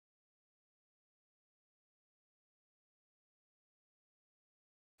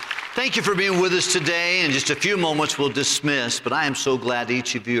Thank you for being with us today. In just a few moments, we'll dismiss, but I am so glad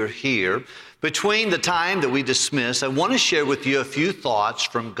each of you are here. Between the time that we dismiss, I want to share with you a few thoughts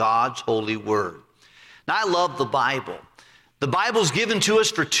from God's holy word. Now, I love the Bible. The Bible's given to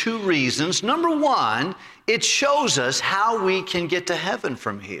us for two reasons. Number one, it shows us how we can get to heaven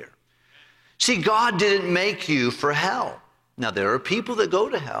from here. See, God didn't make you for hell. Now, there are people that go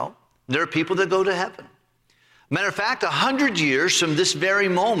to hell. There are people that go to heaven. Matter of fact, 100 years from this very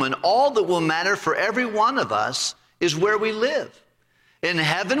moment, all that will matter for every one of us is where we live, in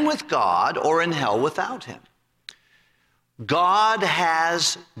heaven with God or in hell without Him. God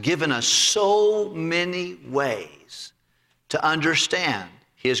has given us so many ways to understand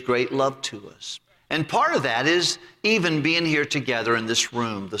His great love to us. And part of that is even being here together in this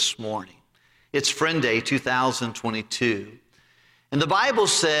room this morning. It's Friend Day 2022. And the Bible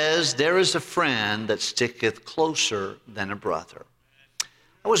says, there is a friend that sticketh closer than a brother.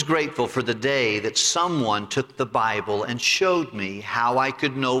 I was grateful for the day that someone took the Bible and showed me how I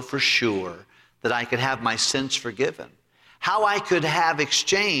could know for sure that I could have my sins forgiven, how I could have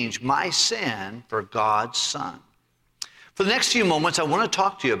exchanged my sin for God's Son. For the next few moments, I want to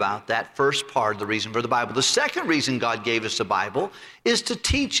talk to you about that first part of the reason for the Bible. The second reason God gave us the Bible is to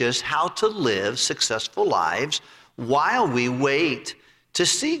teach us how to live successful lives while we wait to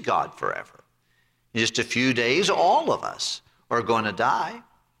see God forever. In just a few days, all of us are going to die,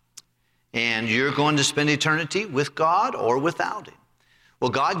 and you're going to spend eternity with God or without Him.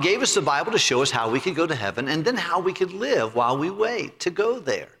 Well, God gave us the Bible to show us how we could go to heaven and then how we could live while we wait to go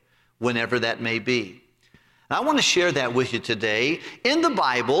there, whenever that may be. And I want to share that with you today. In the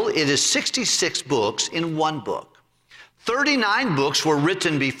Bible, it is 66 books in one book. 39 books were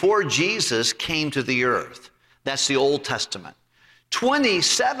written before Jesus came to the earth. That's the Old Testament.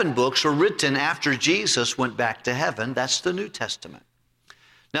 27 books were written after Jesus went back to heaven. That's the New Testament.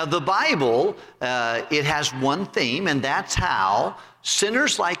 Now, the Bible, it has one theme, and that's how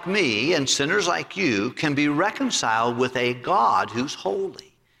sinners like me and sinners like you can be reconciled with a God who's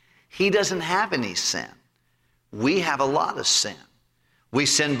holy. He doesn't have any sin. We have a lot of sin. We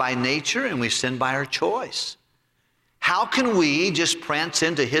sin by nature, and we sin by our choice. How can we just prance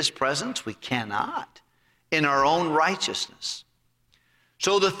into His presence? We cannot. In our own righteousness.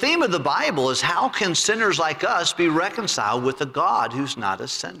 So the theme of the Bible is, how can sinners like us be reconciled with a God who's not a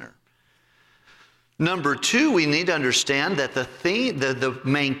sinner? Number two, we need to understand that the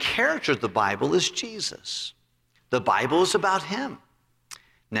main character of the Bible is Jesus. The Bible is about Him.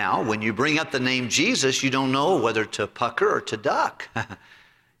 Now, when you bring up the name Jesus, you don't know whether to pucker or to duck.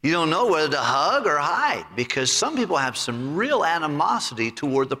 You don't know whether to hug or hide, because some people have some real animosity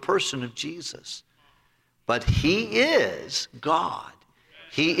toward the person of Jesus. But He is God.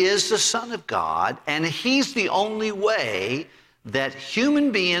 He is the Son of God, and He's the only way that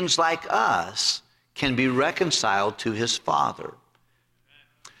human beings like us can be reconciled to His Father.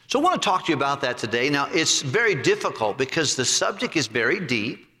 So I want to talk to you about that today. Now, it's very difficult because the subject is very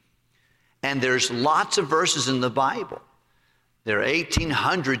deep, and there's lots of verses in the Bible. There are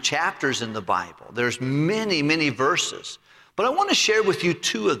 1,800 chapters in the Bible. There's many, many verses. But I want to share with you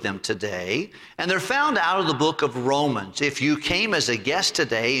two of them today, and they're found out of the book of Romans. If you came as a guest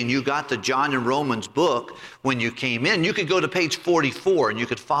today and you got the John and Romans book when you came in, you could go to page 44 and you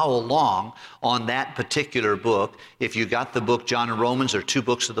could follow along on that particular book. If you got the book John and Romans, or two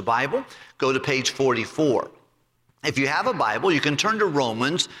books of the Bible, go to page 44. If you have a Bible, you can turn to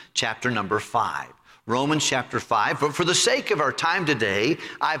Romans chapter number 5. Romans chapter 5. But for the sake of our time today,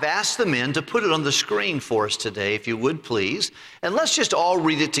 I've asked the men to put it on the screen for us today, if you would please. And let's just all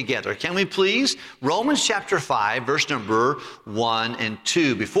read it together. Can we please? Romans chapter 5, verse number 1 and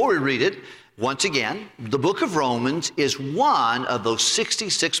 2. Before we read it, once again, the book of Romans is one of those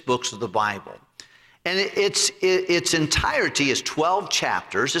 66 books of the Bible. And its entirety is 12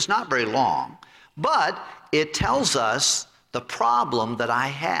 chapters. It's not very long, but it tells us the problem that I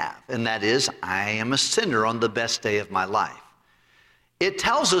have, and that is, I am a sinner on the best day of my life. It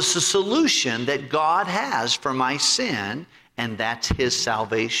tells us the solution that God has for my sin, and that's His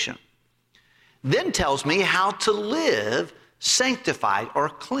salvation. Then tells me how to live sanctified or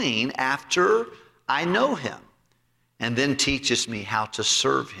clean after I know Him, and then teaches me how to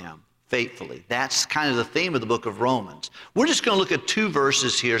serve Him faithfully. That's kind of the theme of the book of Romans. We're just going to look at two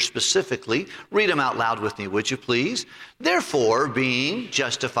verses here specifically. Read them out loud with me, would you please? Therefore, being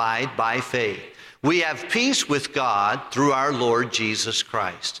justified by faith, we have peace with God through our Lord Jesus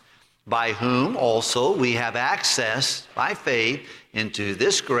Christ, by whom also we have access by faith into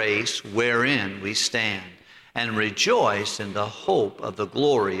this grace wherein we stand, and rejoice in the hope of the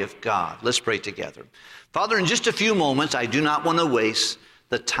glory of God. Let's pray together. Father, in just a few moments, I do not want to waste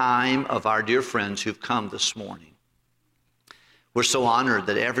the time of our dear friends who've come this morning. We're so honored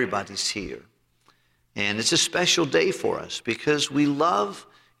that everybody's here. And it's a special day for us because we love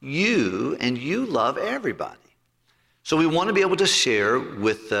you and you love everybody. So we want to be able to share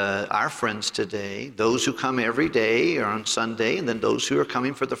with our friends today, those who come every day or on Sunday, and then those who are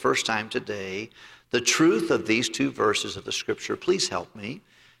coming for the first time today, the truth of these two verses of the Scripture. Please help me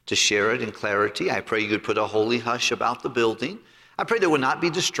to share it in clarity. I pray you would put a holy hush about the building. I pray there would not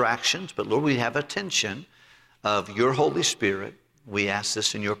be distractions, but Lord, we have attention of your Holy Spirit. We ask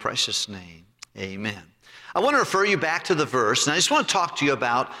this in your precious name. Amen. I want to refer you back to the verse, and I just want to talk to you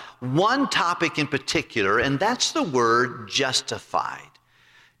about one topic in particular, and that's the word justified.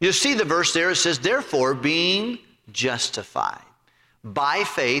 You see the verse there, it says, therefore, being justified by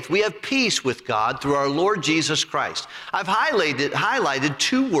faith, we have peace with God through our Lord Jesus Christ. I've highlighted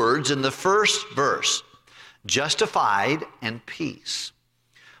two words in the first verse, justified and peace.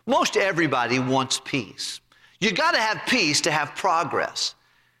 Most everybody wants peace. You got to have peace to have progress.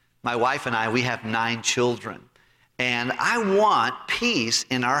 My wife and I, we have 9 children, and I want peace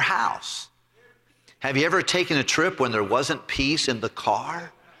in our house. Have you ever taken a trip when there wasn't peace in the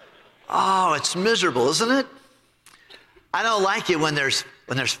car? Oh, it's miserable, isn't it? I don't like it when there's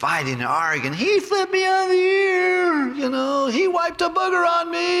fighting and arguing. He flipped me on the ear, he wiped a booger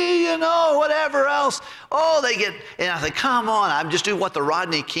on me, whatever else. Oh, and I think, come on, I'm just doing what the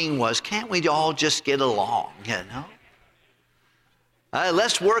Rodney King was. Can't we all just get along,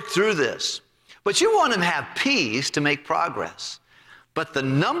 Let's work through this. But you want to have peace to make progress. But the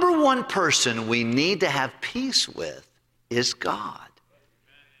number one person we need to have peace with is God.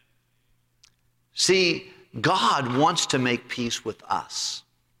 See, God wants to make peace with us.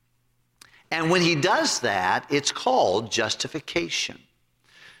 And when he does that, it's called justification.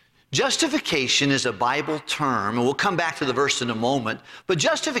 Justification is a Bible term, and we'll come back to the verse in a moment, but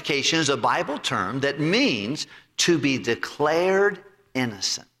justification is a Bible term that means to be declared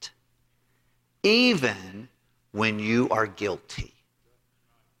innocent, even when you are guilty.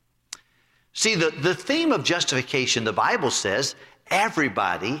 See, the theme of justification, the Bible says,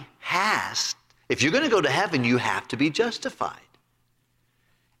 everybody has, if you're going to go to heaven, you have to be justified.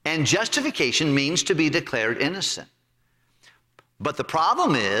 And justification means to be declared innocent. But the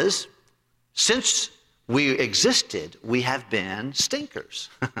problem is, since we existed, we have been stinkers.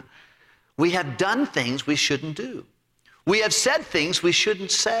 We have done things we shouldn't do. We have said things we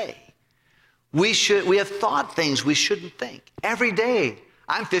shouldn't say. We have thought things we shouldn't think. Every day,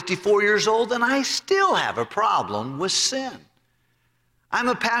 I'm 54 years old and I still have a problem with sin. I'm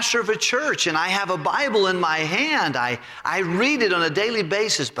a pastor of a church and I have a Bible in my hand. I read it on a daily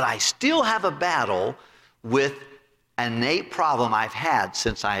basis, but I still have a battle with an innate problem I've had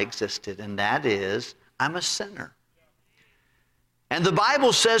since I existed, and that is I'm a sinner. And the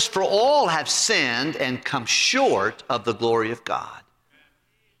Bible says, for all have sinned and come short of the glory of God.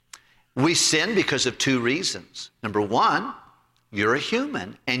 We sin because of 2 reasons. Number 1, you're a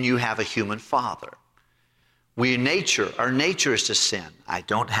human and you have a human father. Our nature is to sin. I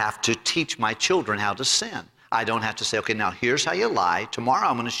don't have to teach my children how to sin. I don't have to say, okay, now here's how you lie. Tomorrow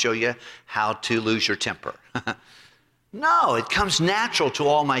I'm going to show you how to lose your temper. No, it comes natural to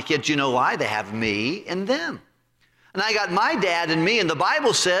all my kids. You know why? They have me and them. And I got my dad and me, and the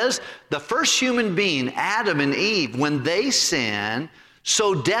Bible says the first human being, Adam and Eve, when they sinned,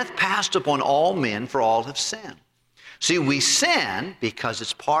 so death passed upon all men, for all have sinned. See, we sin because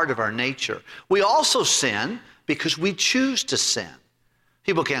it's part of our nature. We also sin because we choose to sin.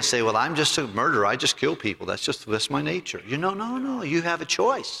 People can't say, well, I'm just a murderer. I just kill people. That's my nature. No. You have a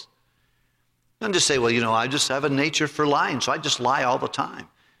choice. Don't just say, well, I just have a nature for lying, so I just lie all the time.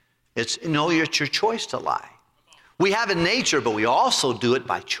 It's your choice to lie. We have a nature, but we also do it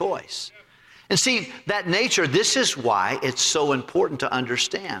by choice. And see, that nature, this is why it's so important to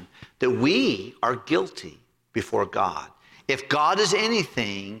understand that we are guilty before God. If God is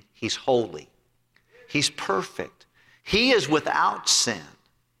anything, he's holy. He's perfect. He is without sin.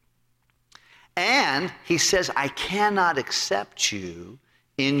 And he says, I cannot accept you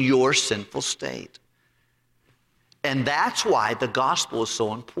in your sinful state. And that's why the gospel is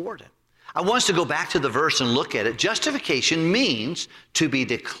so important. I want us to go back to the verse and look at it. Justification means to be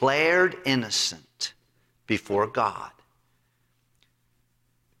declared innocent before God.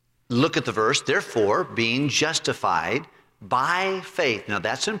 Look at the verse, therefore, being justified by faith. Now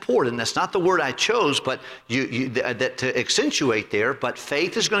that's important. That's not the word I chose, but that to accentuate there, but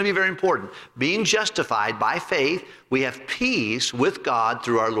faith is going to be very important. Being justified by faith, we have peace with God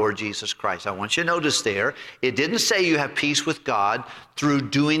through our Lord Jesus Christ. I want you to notice there, it didn't say you have peace with God through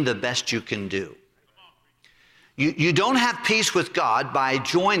doing the best you can do. You don't have peace with God by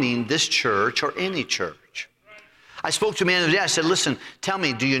joining this church or any church. I spoke to a man the other day. I said, listen, tell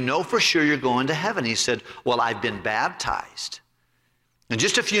me, do you know for sure you're going to heaven? He said, well, I've been baptized. In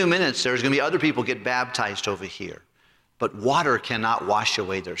just a few minutes, there's going to be other people get baptized over here. But water cannot wash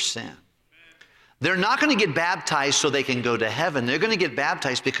away their sin. They're not going to get baptized so they can go to heaven. They're going to get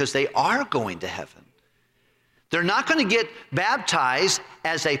baptized because they are going to heaven. They're not going to get baptized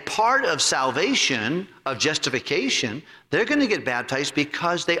as a part of salvation, of justification. They're going to get baptized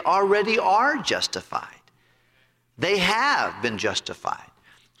because they already are justified. They have been justified.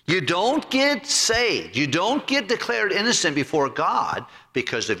 You don't get saved. You don't get declared innocent before God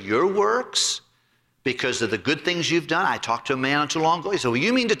because of your works, because of the good things you've done. I talked to a man not too long ago. He said, well,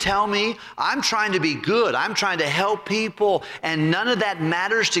 you mean to tell me I'm trying to be good, I'm trying to help people, and none of that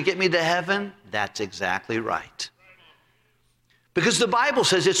matters to get me to heaven? That's exactly right. Because the Bible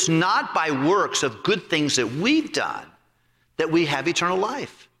says it's not by works of good things that we've done that we have eternal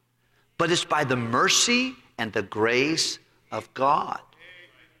life, but it's by the mercy and the grace of God.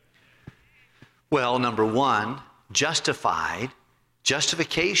 Well, number one, justification,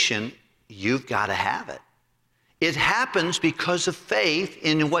 you've got to have it. It happens because of faith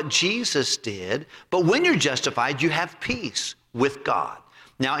in what Jesus did, but when you're justified, you have peace with God.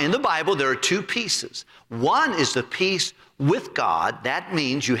 Now, in the Bible, there are two pieces. One is the peace with God. That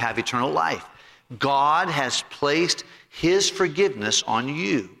means you have eternal life. God has placed His forgiveness on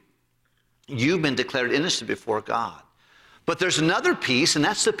you. You've been declared innocent before God. But there's another peace, and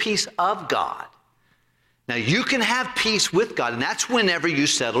that's the peace of God. Now, you can have peace with God, and that's whenever you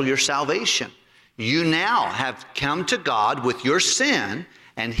settle your salvation. You now have come to God with your sin,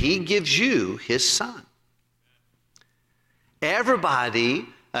 and He gives you His Son. Everybody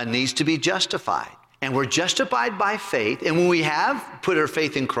needs to be justified, and we're justified by faith, and when we have put our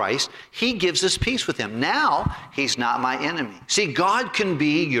faith in Christ, He gives us peace with Him. Now, He's not my enemy. See, God can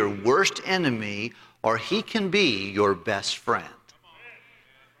be your worst enemy, or He can be your best friend.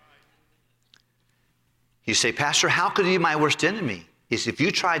 You say, Pastor, how could He be my worst enemy? Is if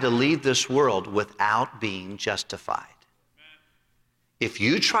you try to leave this world without being justified. If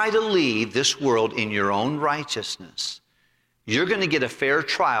you try to leave this world in your own righteousness, you're going to get a fair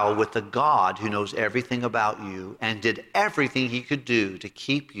trial with the God who knows everything about you and did everything He could do to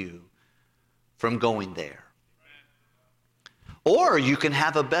keep you from going there. Or you can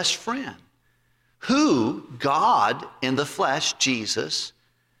have a best friend who, God in the flesh, Jesus,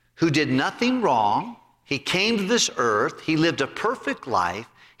 who did nothing wrong. He came to this earth. He lived a perfect life.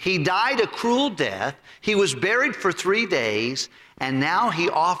 He died a cruel death. He was buried for 3 days. And now He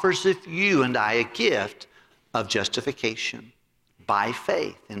offers you and I a gift of justification by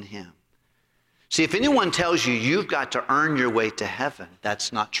faith in Him. See, if anyone tells you you've got to earn your way to heaven,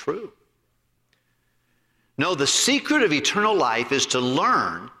 that's not true. No, the secret of eternal life is to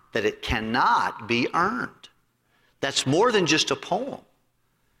learn that it cannot be earned. That's more than just a poem.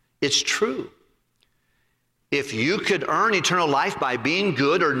 It's true. If you could earn eternal life by being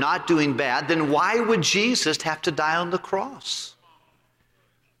good or not doing bad, then why would Jesus have to die on the cross?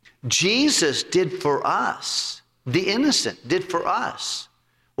 Jesus did for us, the innocent did for us,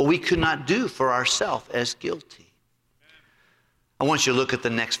 what we could not do for ourselves as guilty. I want you to look at the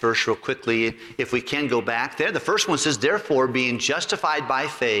next verse real quickly, if we can go back there. The first one says, therefore, being justified by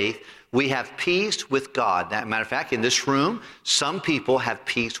faith, we have peace with God. As a matter of fact, in this room, some people have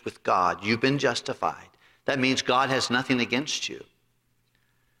peace with God. You've been justified. That means God has nothing against you.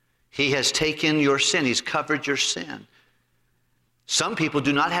 He has taken your sin. He's covered your sin. Some people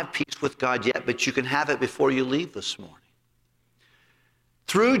do not have peace with God yet, but you can have it before you leave this morning.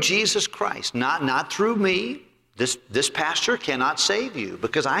 Through Jesus Christ, not through me. This pastor cannot save you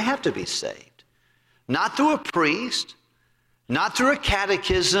because I have to be saved. Not through a priest, not through a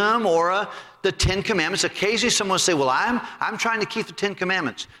catechism or the 10 Commandments. Occasionally someone will say, well, I'm trying to keep the 10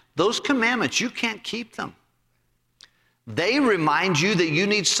 Commandments. Those commandments, you can't keep them. They remind you that you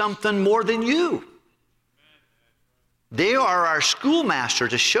need something more than you. They are our schoolmaster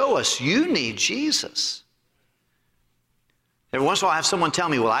to show us you need Jesus. Every once in a while I have someone tell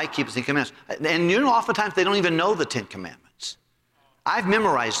me, well, I keep the 10 Commandments. And you know, oftentimes they don't even know the 10 Commandments. I've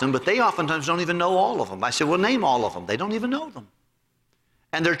memorized them, but they oftentimes don't even know all of them. I say, well, name all of them. They don't even know them.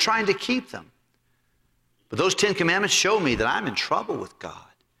 And they're trying to keep them. But those 10 Commandments show me that I'm in trouble with God.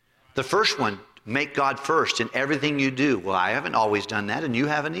 The first one, make God first in everything you do. Well, I haven't always done that, and you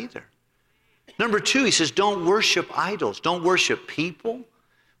haven't either. Number 2, he says, don't worship idols. Don't worship people.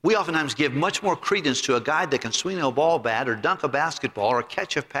 We oftentimes give much more credence to a guy that can swing a ball bat or dunk a basketball or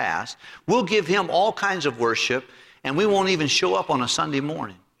catch a pass. We'll give him all kinds of worship, and we won't even show up on a Sunday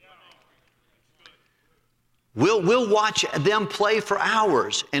morning. We'll watch them play for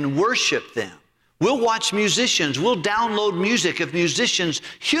hours and worship them. We'll watch musicians. We'll download music of musicians,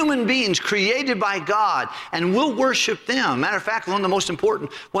 human beings created by God, and we'll worship them. Matter of fact, one of the most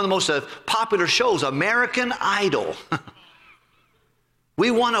popular shows, American Idol. We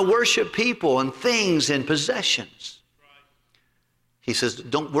want to worship people and things and possessions. He says,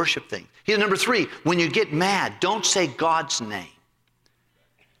 don't worship things. He said, number 3, when you get mad, don't say God's name.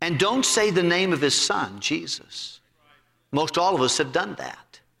 And don't say the name of his son, Jesus. Most all of us have done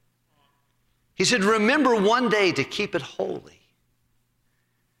that. He said, remember one day to keep it holy.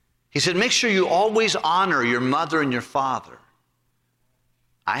 He said, make sure you always honor your mother and your father.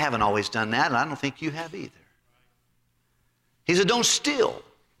 I haven't always done that, and I don't think you have either. He said, don't steal.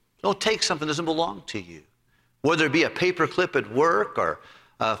 Don't take something that doesn't belong to you. Whether it be a paper clip at work or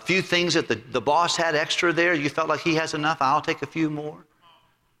a few things that the boss had extra there, you felt like he has enough, I'll take a few more.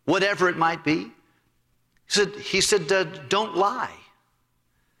 Whatever it might be. He said, don't lie.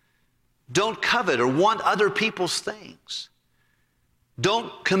 Don't covet or want other people's things.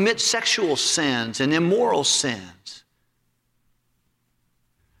 Don't commit sexual sins and immoral sins.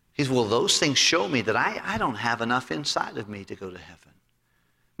 He said, well, those things show me that I don't have enough inside of me to go to heaven.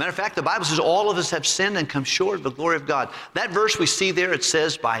 Matter of fact, the Bible says all of us have sinned and come short of the glory of God. That verse we see there, it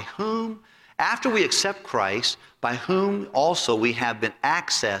says, by whom, after we accept Christ, by whom also we have been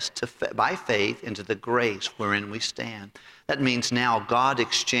accessed by faith into the grace wherein we stand. That means now God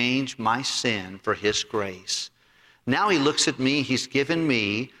exchanged my sin for his grace. Now he looks at me, he's given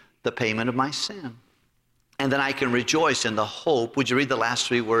me the payment of my sin. And then I can rejoice in the hope. Would you read the last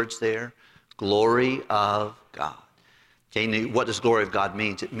 3 words there? Glory of God. Okay, what does glory of God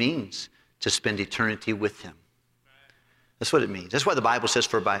mean? It means to spend eternity with him. That's what it means. That's why the Bible says,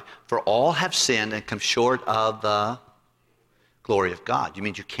 for all have sinned and come short of the glory of God. You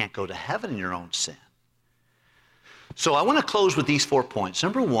mean you can't go to heaven in your own sin. So I want to close with these 4 points.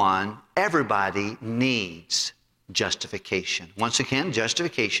 Number 1, everybody needs justification. Once again,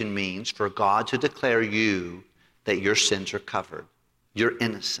 justification means for God to declare you that your sins are covered. You're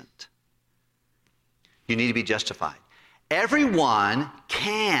innocent. You need to be justified. Everyone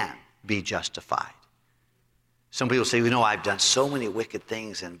can be justified. Some people say, I've done so many wicked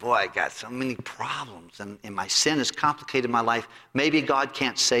things, and boy, I got so many problems, and my sin has complicated my life. Maybe God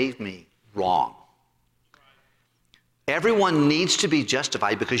can't save me. Wrong. Everyone needs to be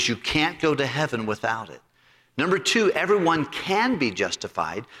justified because you can't go to heaven without it. Number 2, everyone can be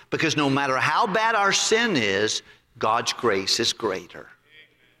justified because no matter how bad our sin is, God's grace is greater.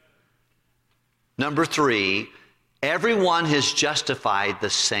 Number 3, everyone is justified the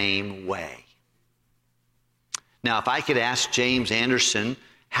same way. Now, if I could ask James Anderson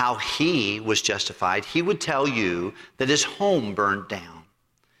how he was justified, he would tell you that his home burned down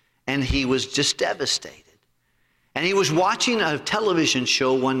and he was just devastated. And he was watching a television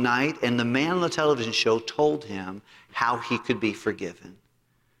show one night, and the man on the television show told him how he could be forgiven.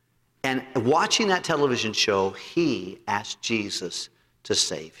 And watching that television show, he asked Jesus to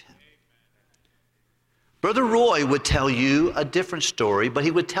save him. Brother Roy would tell you a different story, but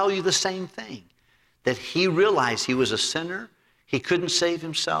he would tell you the same thing, that he realized he was a sinner, he couldn't save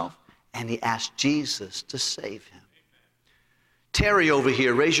himself, and he asked Jesus to save him. Terry over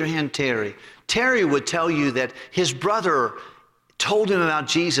here, raise your hand, Terry. Terry would tell you that his brother told him about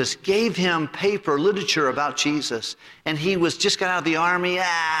Jesus, gave him paper, literature about Jesus, and he just got out of the army,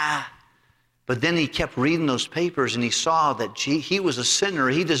 But then he kept reading those papers and he saw that he was a sinner.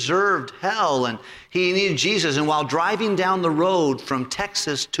 He deserved hell and he needed Jesus. And while driving down the road from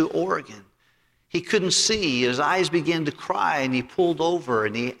Texas to Oregon, he couldn't see. His eyes began to cry and he pulled over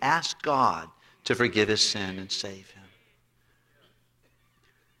and he asked God to forgive his sin and save him.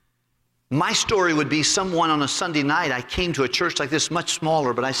 My story would be someone on a Sunday night, I came to a church like this, much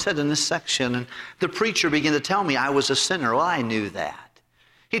smaller, but I sat in this section, and the preacher began to tell me I was a sinner. Well, I knew that.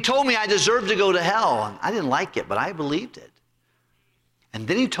 He told me I deserved to go to hell, and I didn't like it, but I believed it. And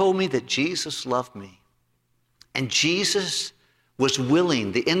then he told me that Jesus loved me, and Jesus was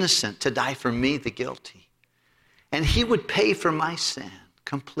willing, the innocent, to die for me, the guilty. And he would pay for my sin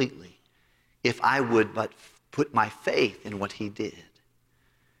completely if I would but put my faith in what he did.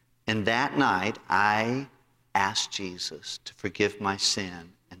 And that night, I asked Jesus to forgive my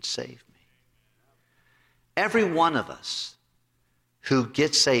sin and save me. Every one of us who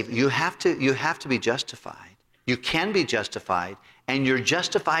gets saved, you have to be justified. You can be justified, and you're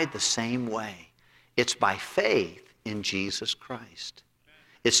justified the same way. It's by faith in Jesus Christ.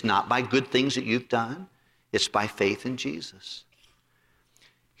 It's not by good things that you've done. It's by faith in Jesus.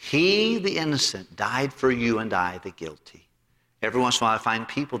 He, the innocent, died for you and I, the guilty. Every once in a while I find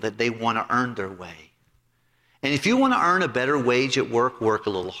people that they want to earn their way. And if you want to earn a better wage at work, work a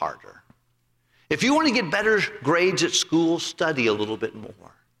little harder. If you want to get better grades at school, study a little bit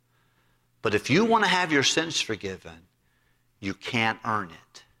more. But if you want to have your sins forgiven, you can't earn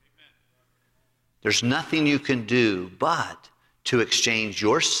it. There's nothing you can do but to exchange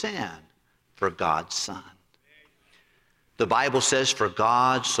your sin for God's Son. The Bible says, for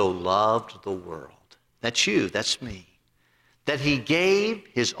God so loved the world. That's you, that's me. That he gave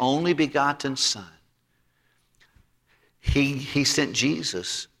his only begotten Son. He sent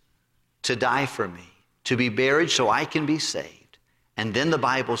Jesus to die for me, to be buried so I can be saved. And then the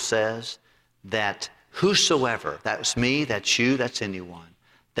Bible says that whosoever, that's me, that's you, that's anyone,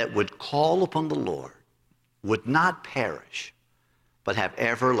 that would call upon the Lord would not perish, but have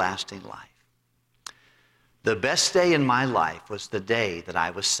everlasting life. The best day in my life was the day that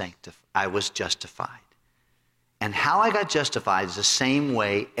I was justified. And how I got justified is the same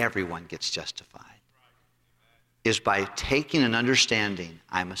way everyone gets justified. Is by taking and understanding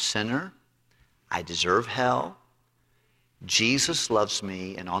I'm a sinner, I deserve hell, Jesus loves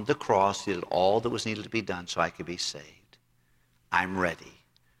me, and on the cross he did all that was needed to be done so I could be saved. I'm ready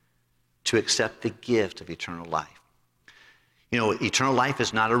to accept the gift of eternal life. You know, eternal life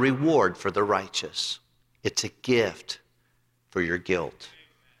is not a reward for the righteous. It's a gift for your guilt.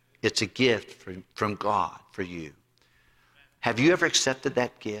 It's a gift from God for you. Have you ever accepted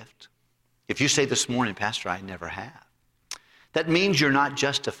that gift? If you say this morning, Pastor, I never have, that means you're not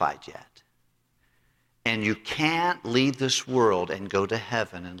justified yet. And you can't leave this world and go to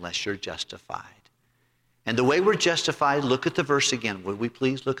heaven unless you're justified. And the way we're justified, look at the verse again. Would we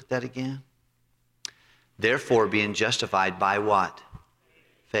please look at that again? Therefore, being justified by what?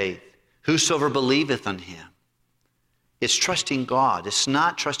 Faith. Whosoever believeth on him. It's trusting God. It's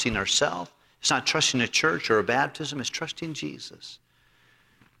not trusting ourselves. It's not trusting a church or a baptism. It's trusting Jesus.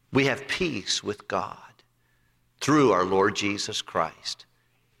 We have peace with God through our Lord Jesus Christ.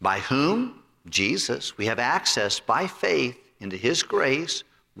 By whom? Jesus. We have access by faith into his grace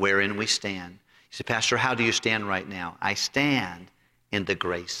wherein we stand. You say, Pastor, how do you stand right now? I stand in the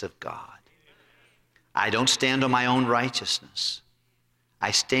grace of God. I don't stand on my own righteousness. I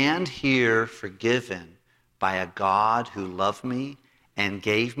stand here forgiven by a God who loved me and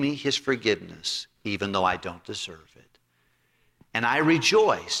gave me his forgiveness even though I don't deserve it. And I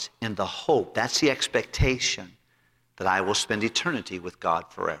rejoice in the hope, that's the expectation, that I will spend eternity with God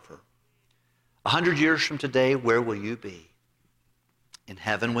forever. 100 years from today, where will you be? In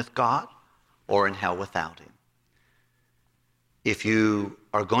heaven with God or in hell without him? If you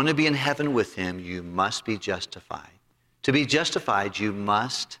are going to be in heaven with him, you must be justified. To be justified, you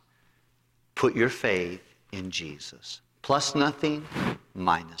must put your faith in Jesus. Plus nothing,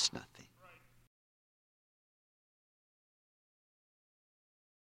 minus nothing.